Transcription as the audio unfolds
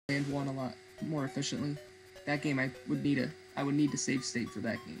Land 1 a lot more efficiently. That game I would need to save state for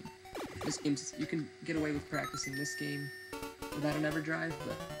that game. This game's, you can get away with practicing this game without an EverDrive,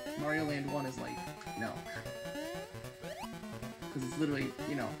 but Mario Land 1 is like, no. Because it's literally,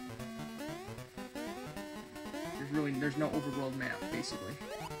 you know, there's no overworld map, basically.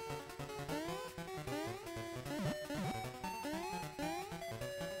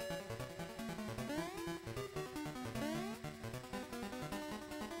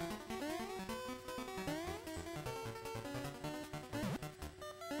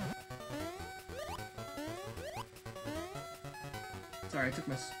 Sorry, I took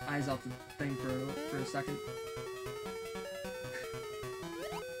my eyes off the thing for a second.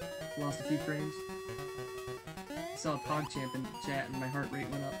 Lost a few frames. I saw a PogChamp in chat and my heart rate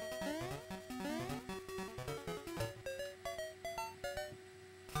went up.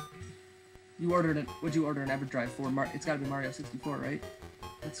 You ordered it. What'd you order an EverDrive for? It's gotta be Mario 64, right?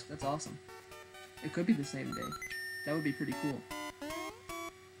 That's awesome. It could be the same day. That would be pretty cool.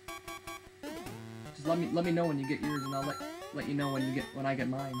 Just let me know when you get yours, and I'll let you know when I get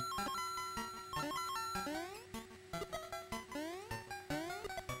mine.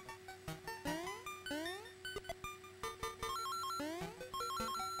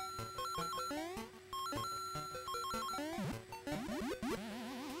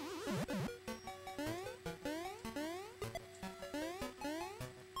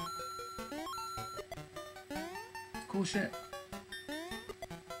 Cool shit.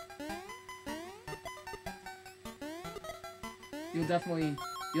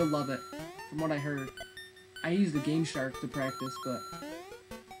 You'll love it. From what I heard. I use the Game Shark to practice, but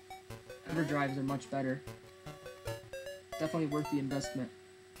EverDrives are much better. Definitely worth the investment.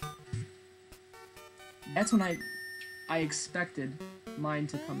 That's when I expected mine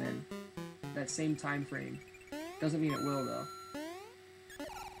to come in. That same time frame. Doesn't mean it will, though.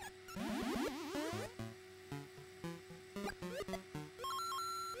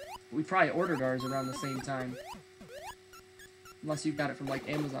 We probably ordered ours around the same time. Unless you got it from, like,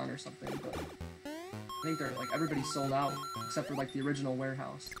 Amazon or something, but I think they're, like, everybody's sold out, except for, like, the original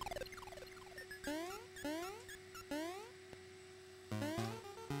warehouse.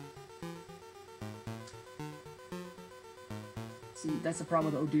 See, that's the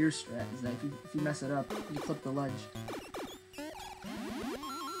problem with the oh dear strat, is that if you mess it up, you clip the ledge.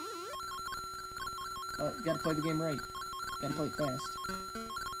 You gotta play the game right. You gotta play it fast.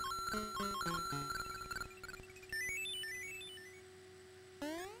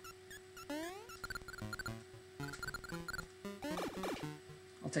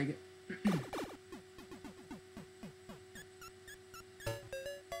 I'll take it.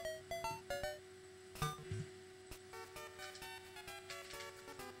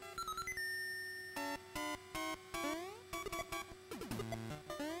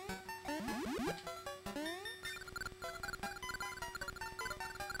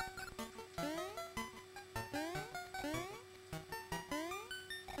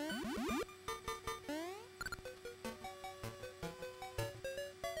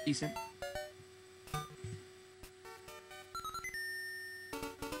 Decent.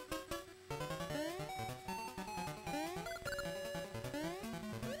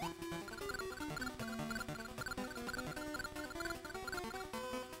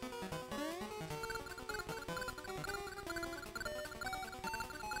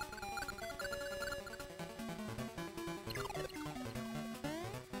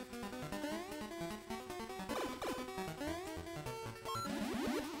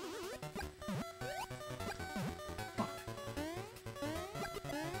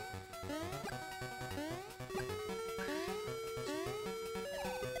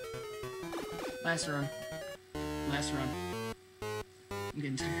 Last run. Last run. I'm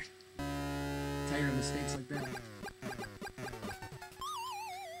getting tired. Tired of mistakes like that.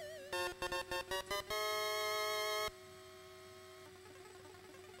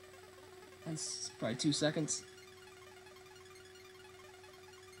 That's probably 2 seconds.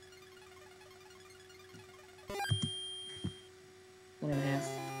 One and a half.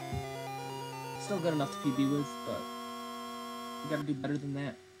 Still good enough to PB with, but you gotta do better than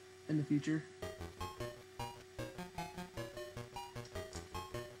that in the future.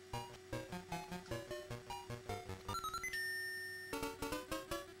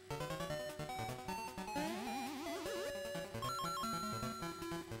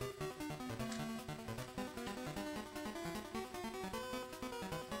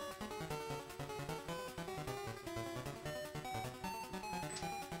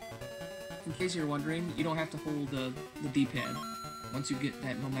 In case you're wondering, you don't have to hold the D-pad once you get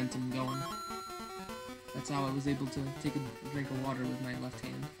that momentum going. That's how I was able to take a drink of water with my left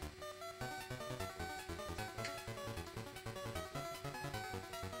hand.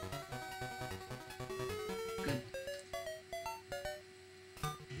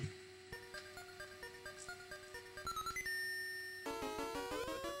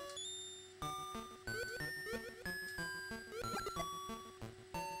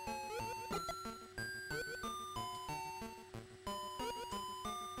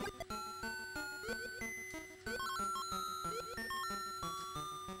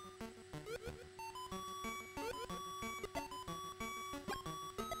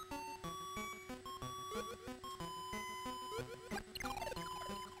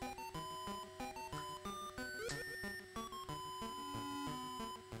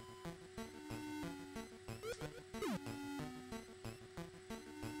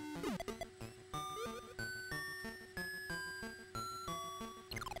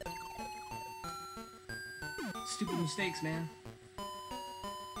 Stupid mistakes, man.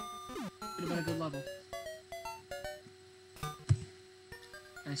 Could have been a good level.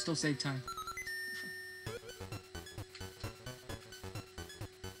 And I still saved time.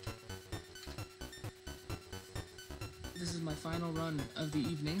 This is my final run of the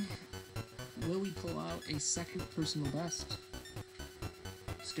evening. Will we pull out a second personal best?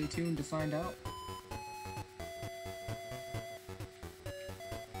 Stay tuned to find out.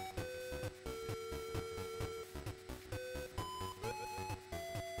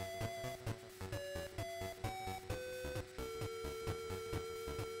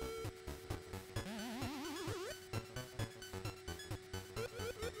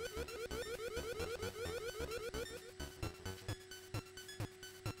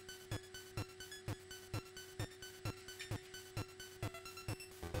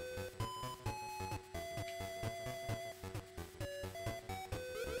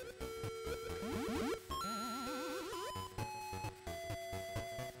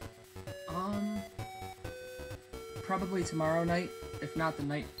 Probably tomorrow night, if not the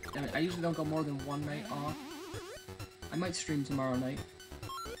night. I usually don't go more than one night off. I might stream tomorrow night.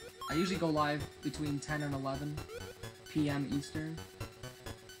 I usually go live between 10 and 11 p.m. Eastern.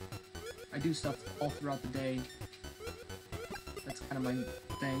 I do stuff all throughout the day. That's kind of my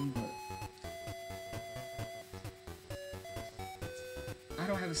thing, but I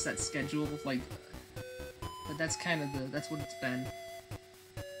don't have a set schedule, like, but that's kind of that's what it's been.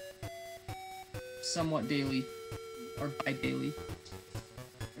 Somewhat daily. Or bi-daily.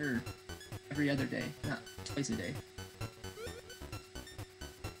 Or every other day, not twice a day.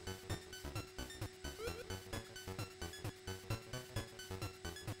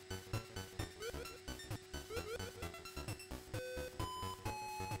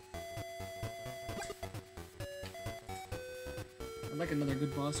 I'd like another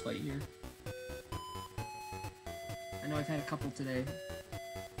good boss fight here. I know I've had a couple today.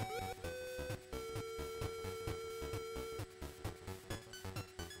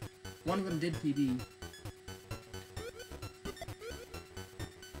 One of them did PB.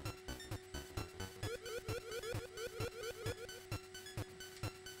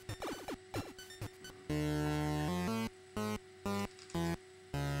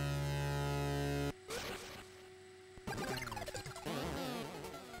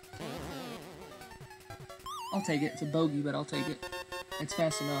 I'll take it. It's a bogey, but I'll take it. It's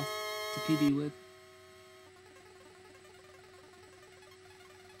fast enough to PB with.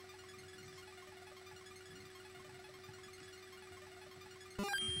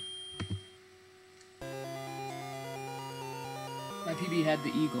 My PB had the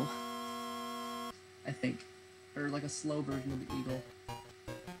eagle, I think, or like a slow version of the eagle.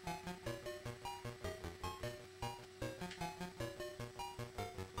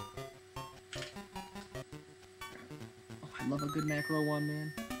 Oh, I love a good macro one,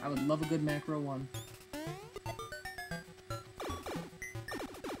 man. I would love a good macro one.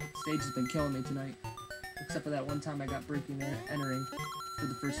 Stage has been killing me tonight, except for that one time I got breaking and entering for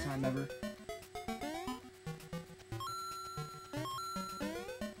the first time ever.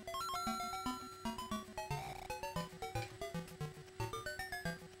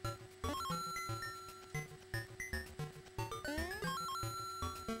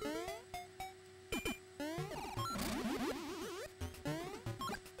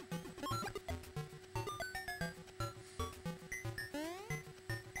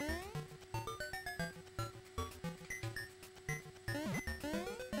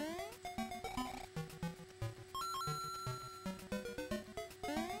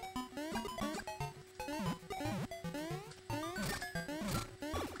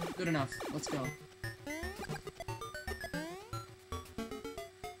 Good enough. Let's go.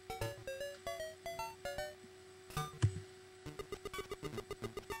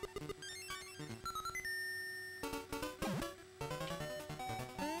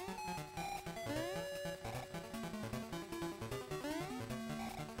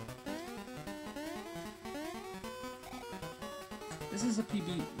 This is a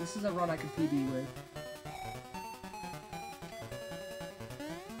PB. This is a run I could PB with.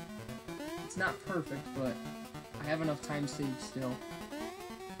 It's not perfect, but I have enough time saved still.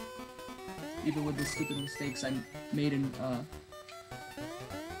 Even with the stupid mistakes I made in, what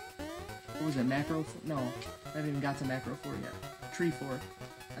was it, Macro 4? No, I haven't even got to Macro 4 yet. Tree 4.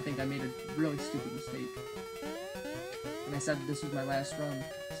 I think I made a really stupid mistake. And I said this was my last run,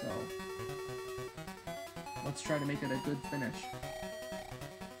 so let's try to make it a good finish.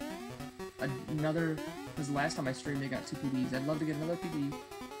 Another, because the last time I streamed I got 2 PBs. I'd love to get another PB.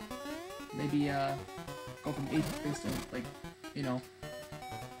 Maybe, go from 8th place to, like, you know,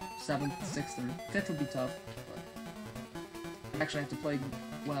 7th, 6th, or 5th would be tough, but actually have to play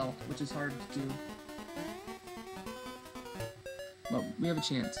well, which is hard to do. But we have a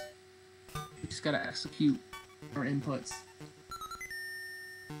chance. We just gotta execute our inputs.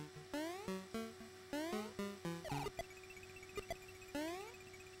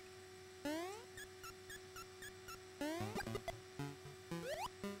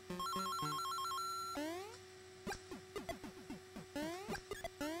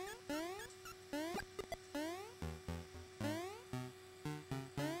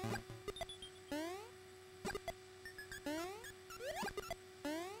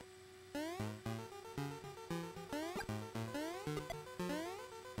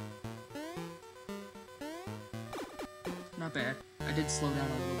 Not bad. I did slow down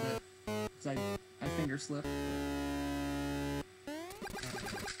a little bit, because I finger slipped.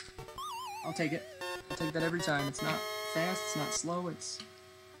 I'll take it. I'll take that every time. It's not fast, it's not slow, it's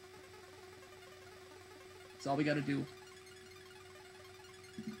all we gotta do.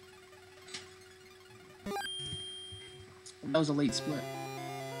 That was a late split.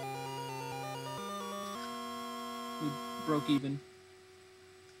 We broke even.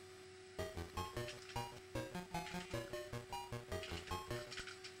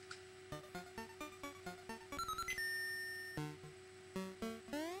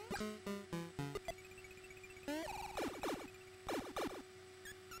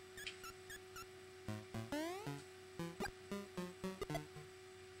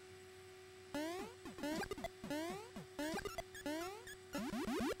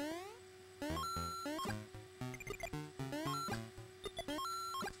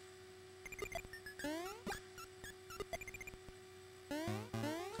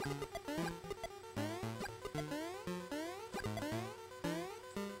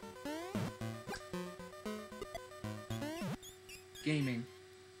 Gaming.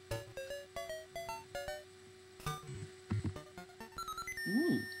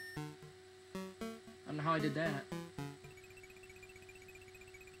 Ooh. I don't know how I did that.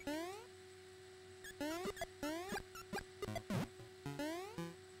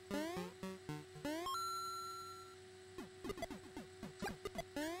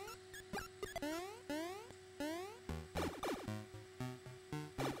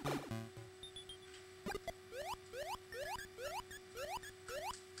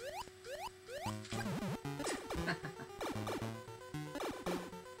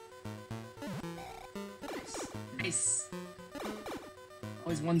 Nice.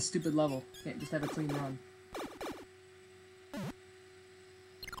 Always one stupid level. Can't just have a clean run.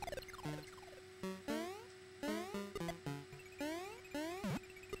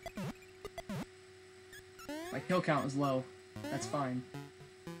 My kill count is low. That's fine.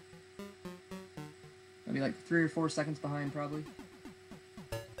 I'll be like 3 or 4 seconds behind, probably.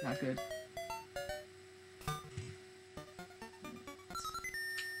 Not good.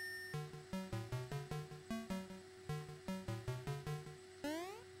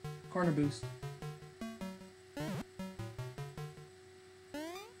 Corner boost.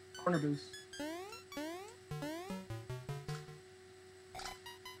 Corner boost.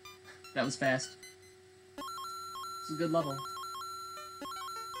 That was fast. It's a good level.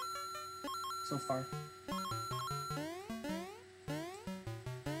 So far.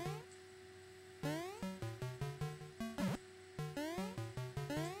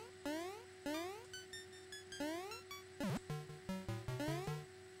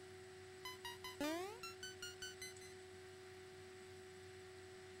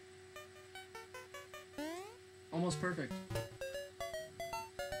 Almost perfect.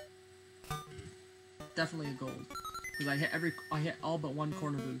 Definitely a gold. Because I hit all but one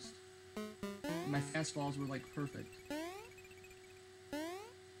corner boost. And my fastballs were like perfect.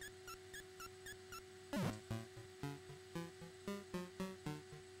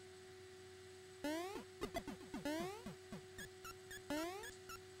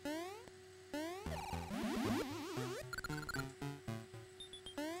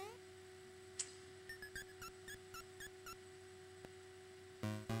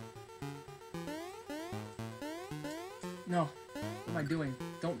 No. What am I doing?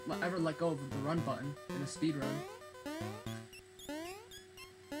 Don't ever let go of the run button in a speed run.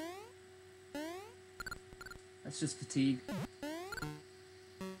 That's just fatigue.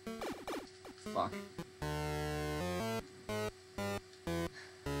 Fuck.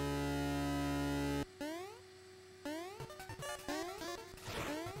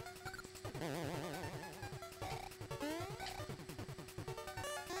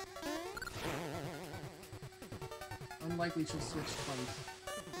 Unlikely she'll switch twice.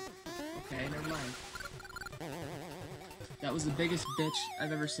 Okay, never mind. That was the biggest bitch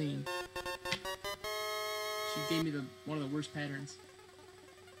I've ever seen. She gave me one of the worst patterns.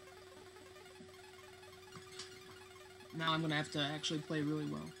 Now I'm gonna have to actually play really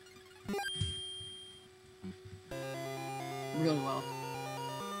well. Really well.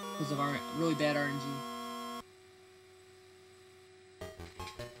 Because of our really bad RNG.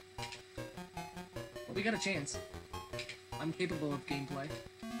 But we got a chance. I'm capable of gameplay.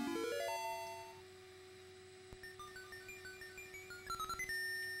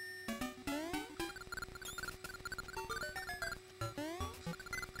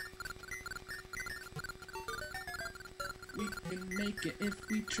 We can make it if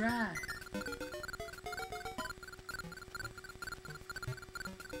we try.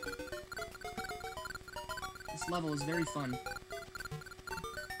 This level is very fun.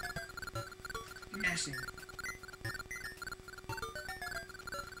 Mashing.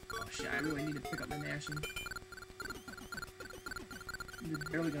 Oh shit, I really need to pick up my mashing. You're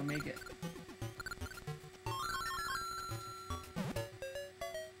barely gonna make it.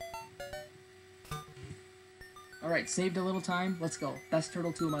 Alright, saved a little time. Let's go. Best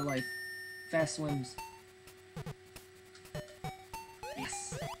turtle 2 of my life. Fast swims.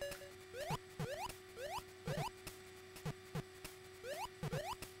 Yes.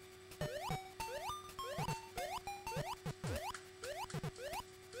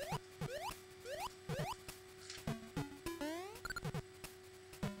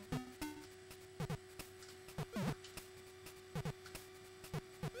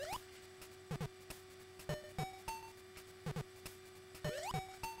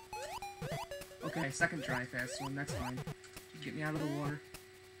 Okay, second try fast swim, that's fine. Get me out of the water.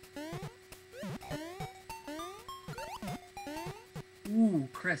 Ooh,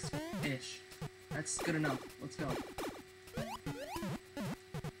 crisp-ish. That's good enough. Let's go.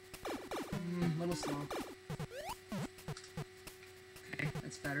 Little slow. Okay,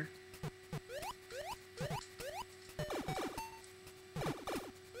 that's better.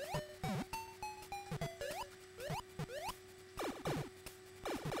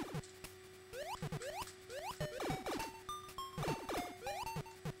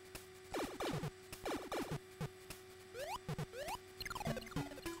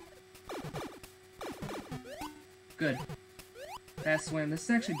 Good. Fast swim. This is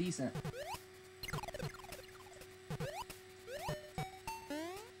actually decent.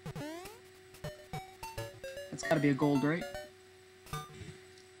 That's gotta be a gold, right?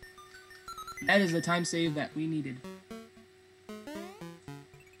 That is the time save that we needed.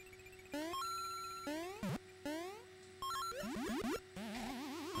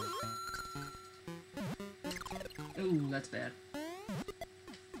 Ooh, that's bad.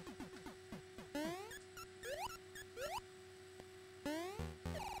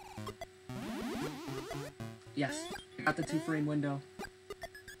 Yes, I got the 2-frame window.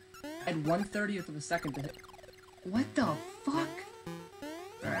 I had 1/30th of a second to hit. What the fuck?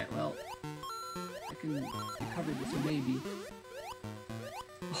 Alright, well, I can recover this maybe.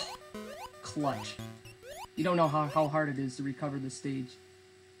 Oh, clutch. You don't know how hard it is to recover this stage.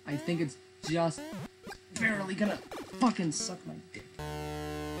 I think it's just barely gonna fucking suck my dick.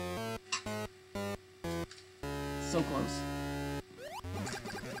 So close.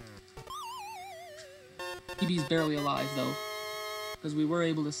 PB's barely alive though, because we were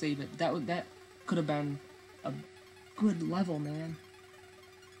able to save it. That could have been a good level, man.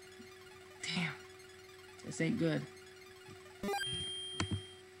 Damn, this ain't good.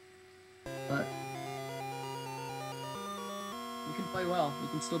 But we can play well. We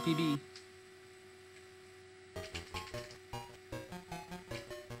can still PB.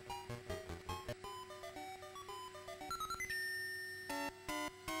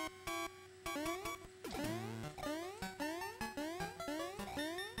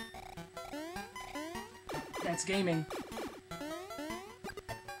 That's gaming.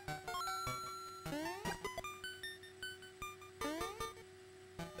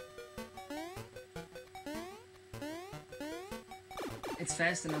 It's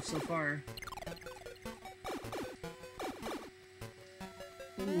fast enough so far.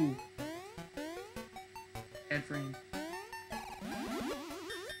 Ooh. Bad frame.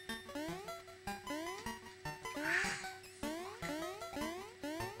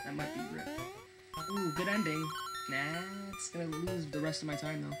 That might be ripped. Ooh, good ending. Nah, it's gonna lose the rest of my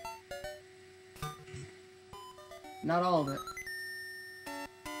time though. Not all of it.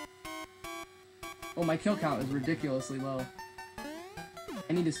 Oh, my kill count is ridiculously low.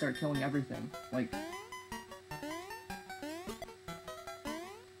 I need to start killing everything. Like...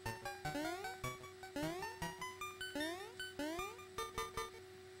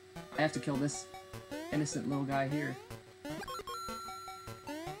 I have to kill this innocent little guy here.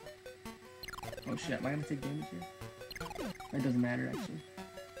 Oh shit, am I gonna take damage here? That doesn't matter, actually.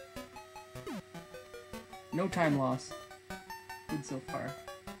 No time loss. Good so far.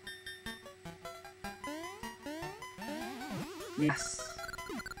 Yes!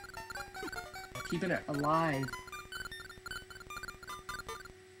 Keeping it alive.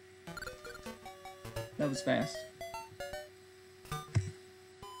 That was fast.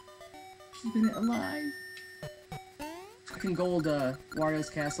 Keeping it alive. I can gold Wario's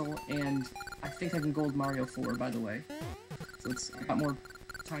Castle, and I think I can gold Mario 4, by the way. So I got more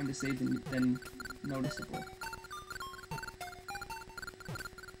time to save than noticeable.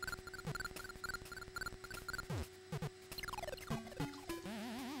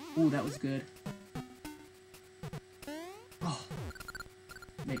 Ooh, that was good. Oh,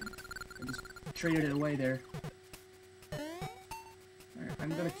 mate, I just traded it away there. Alright, I'm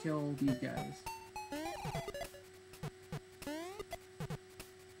gonna kill these guys.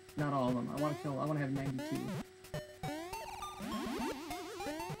 Not all of them. I wanna have 92.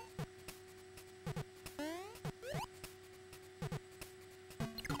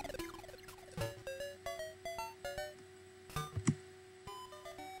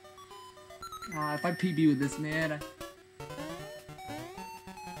 Ah, if I PB with this, man,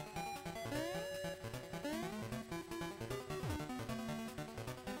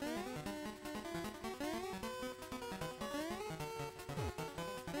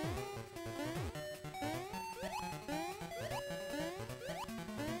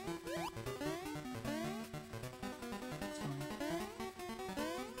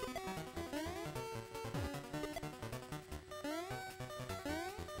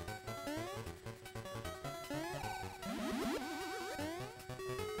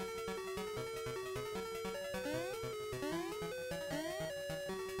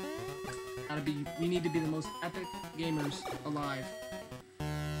 we need to be the most epic gamers alive.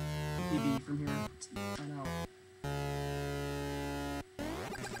 PB from here on out.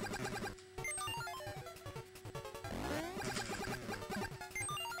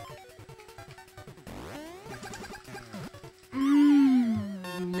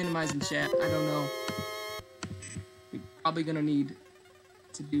 Minimizing chat, I don't know. We're probably gonna need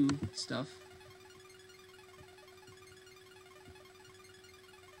to do stuff.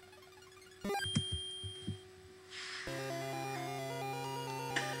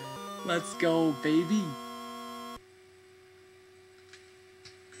 Let's go, baby.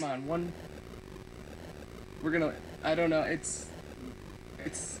 Come on, one. We're gonna. I don't know. It's.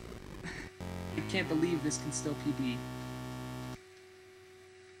 I can't believe this can still PB.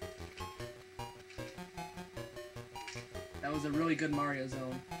 That was a really good Mario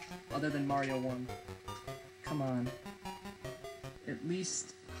zone, other than Mario 1. Come on. At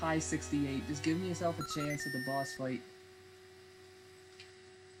least high 68. Just give yourself a chance at the boss fight.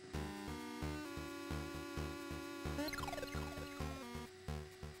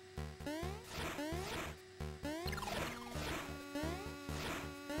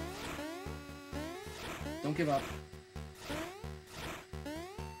 Don't give up.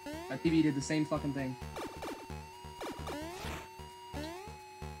 My PB did the same fucking thing.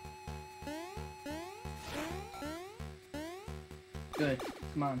 Good.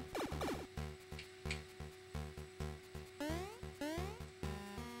 Come on.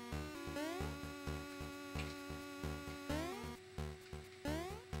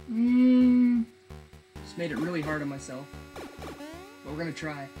 Just made it really hard on myself. But we're gonna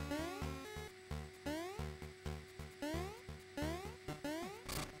try.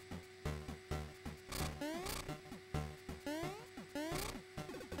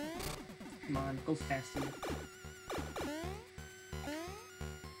 Come on, go faster.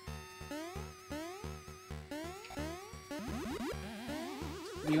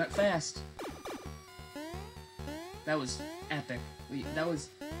 You went fast. That was epic. That was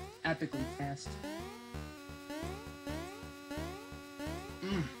epically fast.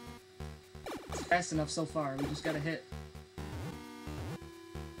 It's fast enough so far. We just gotta hit.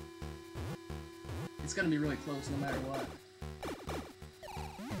 It's gonna be really close no matter what.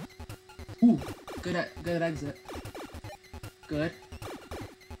 Ooh, good exit. Good.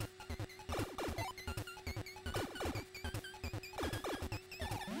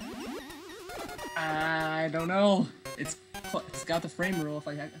 I don't know. It's got the frame rule if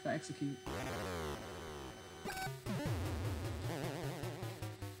I execute.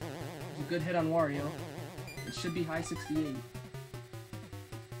 A good hit on Wario. It should be high 68.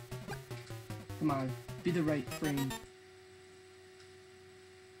 Come on, be the right frame.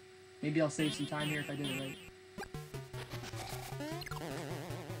 Maybe I'll save some time here if I did it right.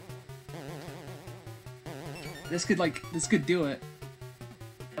 This could do it.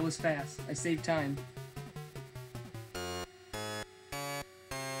 That was fast. I saved time.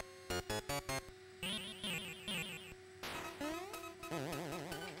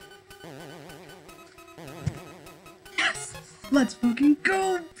 Yes! Let's fucking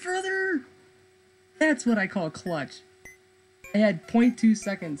go, brother! That's what I call clutch. I had 0.2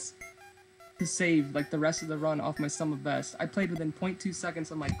 seconds to save, like, the rest of the run off my sum of best. I played within 0.2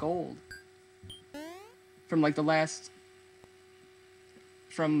 seconds of my gold. From, like, the last...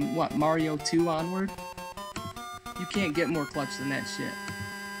 From, what, Mario 2 onward? You can't get more clutch than that shit.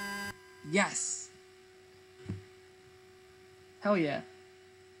 Yes! Hell yeah.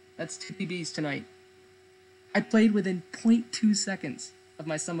 That's 2 PBs tonight. I played within 0.2 seconds of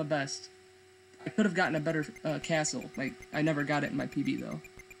my sum of best. I could have gotten a better castle. Like, I never got it in my PB, though.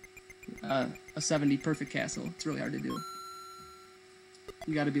 A 70 perfect castle. It's really hard to do.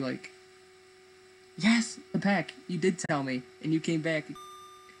 You gotta be like... Yes! Papak, you did tell me, and you came back.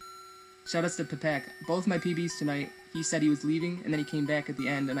 Shoutouts to Papak. Both my PBs tonight, he said he was leaving, and then he came back at the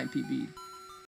end, and I PB'd.